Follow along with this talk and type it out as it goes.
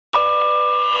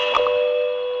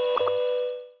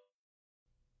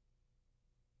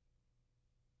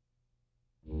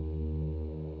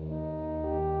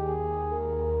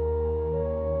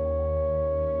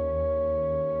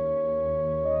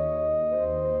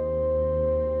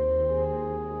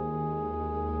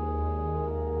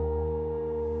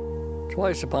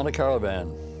Twice Upon a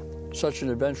Caravan. Such an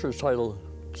adventurous title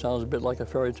sounds a bit like a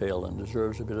fairy tale and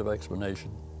deserves a bit of explanation.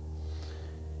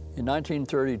 In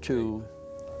 1932,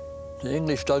 the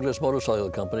English Douglas Motorcycle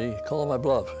Company called my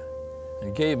bluff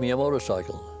and gave me a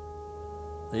motorcycle.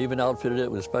 They even outfitted it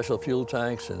with special fuel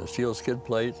tanks and a steel skid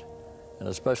plate and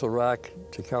a special rack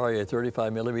to carry a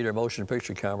 35mm motion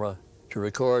picture camera to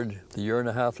record the year and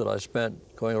a half that I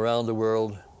spent going around the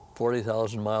world,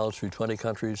 40,000 miles through 20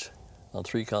 countries on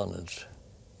 3 continents.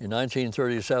 In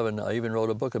 1937, I even wrote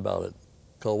a book about it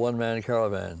called One Man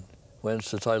Caravan,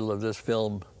 whence the title of this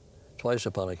film, Twice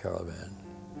Upon a Caravan.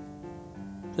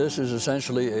 This is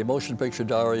essentially a motion picture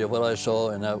diary of what I saw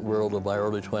in that world of my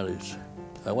early 20s.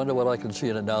 I wonder what I can see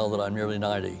in it now that I'm nearly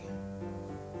 90.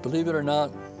 Believe it or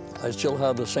not, I still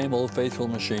have the same old faithful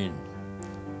machine.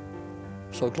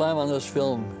 So climb on this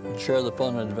film and share the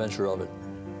fun and adventure of it.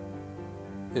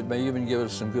 It may even give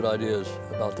us some good ideas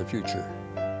about the future.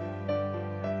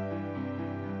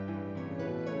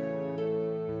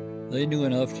 They knew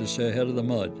enough to stay ahead of the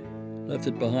mud, left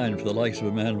it behind for the likes of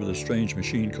a man with a strange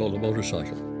machine called a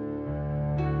motorcycle.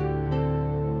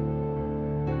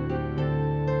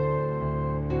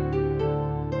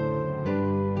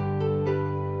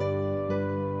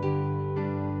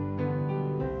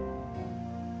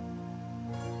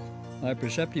 My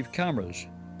perceptive cameras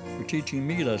were teaching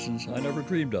me lessons I never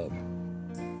dreamed of.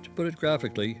 To put it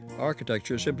graphically,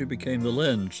 architecture simply became the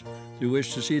lens through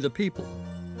which to see the people.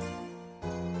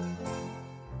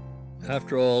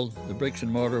 After all, the bricks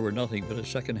and mortar were nothing but a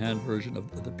second-hand version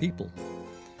of the people,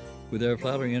 with their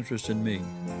flattering interest in me.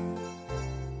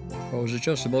 Or was it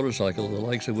just a motorcycle, the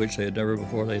likes of which they had never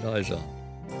before laid eyes on?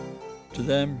 To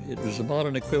them, it was the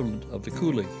modern equivalent of the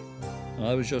coolie, and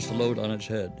I was just a load on its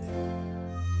head.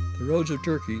 The roads of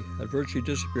Turkey had virtually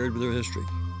disappeared with their history.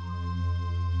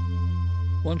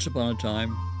 Once upon a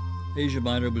time, Asia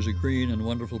Minor was a green and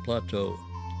wonderful plateau,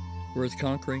 worth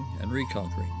conquering and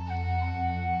reconquering.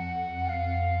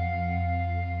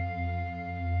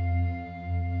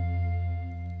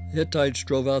 The Hittites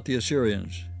drove out the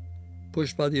Assyrians,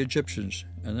 pushed by the Egyptians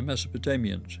and the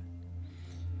Mesopotamians.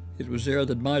 It was there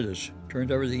that Midas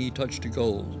turned everything he touched to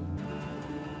gold.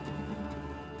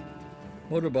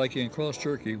 Motorbiking across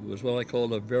Turkey was what I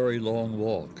called a very long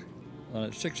walk. On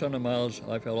its 600 miles,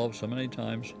 I fell off so many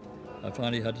times, I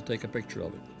finally had to take a picture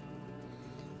of it.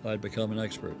 I had become an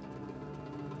expert.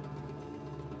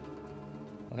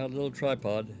 I had a little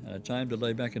tripod and a time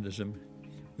delay mechanism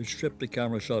which stripped the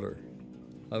camera shutter.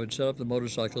 I would set up the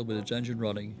motorcycle with its engine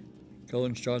running, go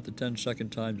and start the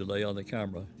 10-second time delay on the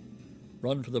camera,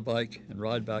 run for the bike, and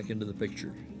ride back into the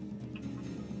picture.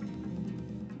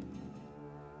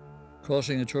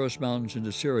 Crossing the Taurus Mountains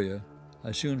into Syria,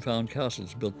 I soon found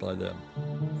castles built by them,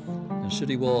 and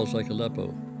city walls like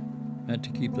Aleppo, meant to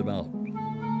keep them out.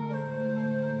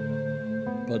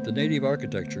 But the native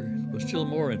architecture was still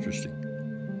more interesting.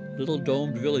 Little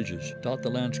domed villages dot the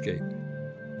landscape,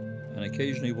 and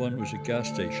occasionally one was a gas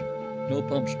station. No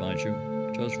pumps, mind you,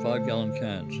 just 5-gallon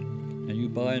cans, and you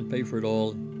buy and pay for it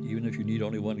all, even if you need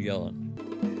only 1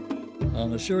 gallon.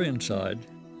 On the Syrian side,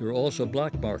 there were also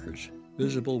black markers,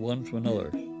 visible one from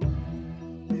another.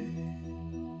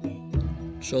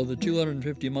 So the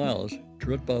 250 miles to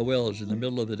Rutbah Wells in the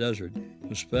middle of the desert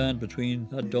was spanned between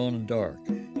that dawn and dark.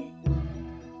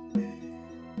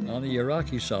 On the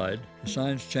Iraqi side, the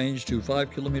signs changed to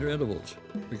 5-kilometer intervals,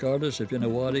 regardless if in a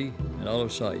wadi and out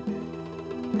of sight.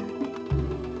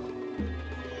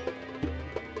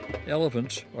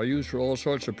 Elephants are used for all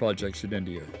sorts of projects in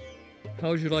India. How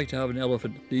would you like to have an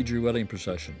elephant lead your wedding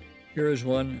procession? Here is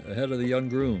one ahead of the young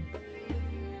groom.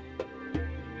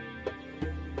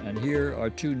 And here are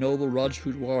 2 noble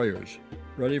Rajput warriors,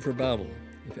 ready for battle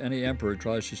if any emperor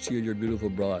tries to steal your beautiful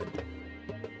bride.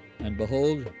 And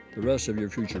behold, the rest of your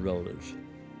future relatives.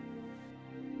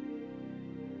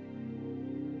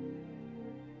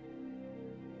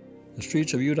 The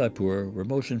streets of Udaipur were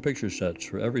motion picture sets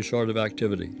for every sort of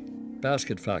activity,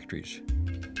 basket factories.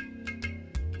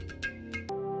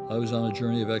 I was on a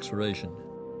journey of exploration,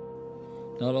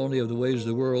 not only of the ways of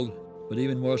the world, but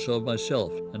even more so of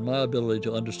myself and my ability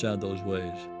to understand those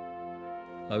ways.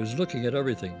 I was looking at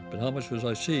everything, but how much was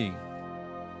I seeing?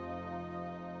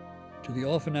 To the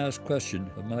often asked question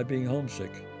of my being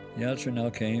homesick, the answer now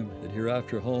came that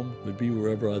hereafter home would be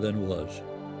wherever I then was.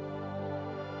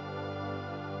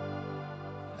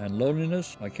 And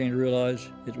loneliness, I came to realize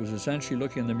it was essentially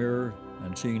looking in the mirror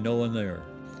and seeing no one there.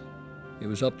 It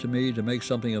was up to me to make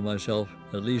something of myself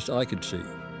that at least I could see.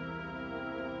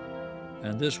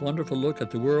 And this wonderful look at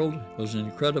the world was an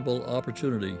incredible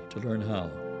opportunity to learn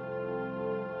how.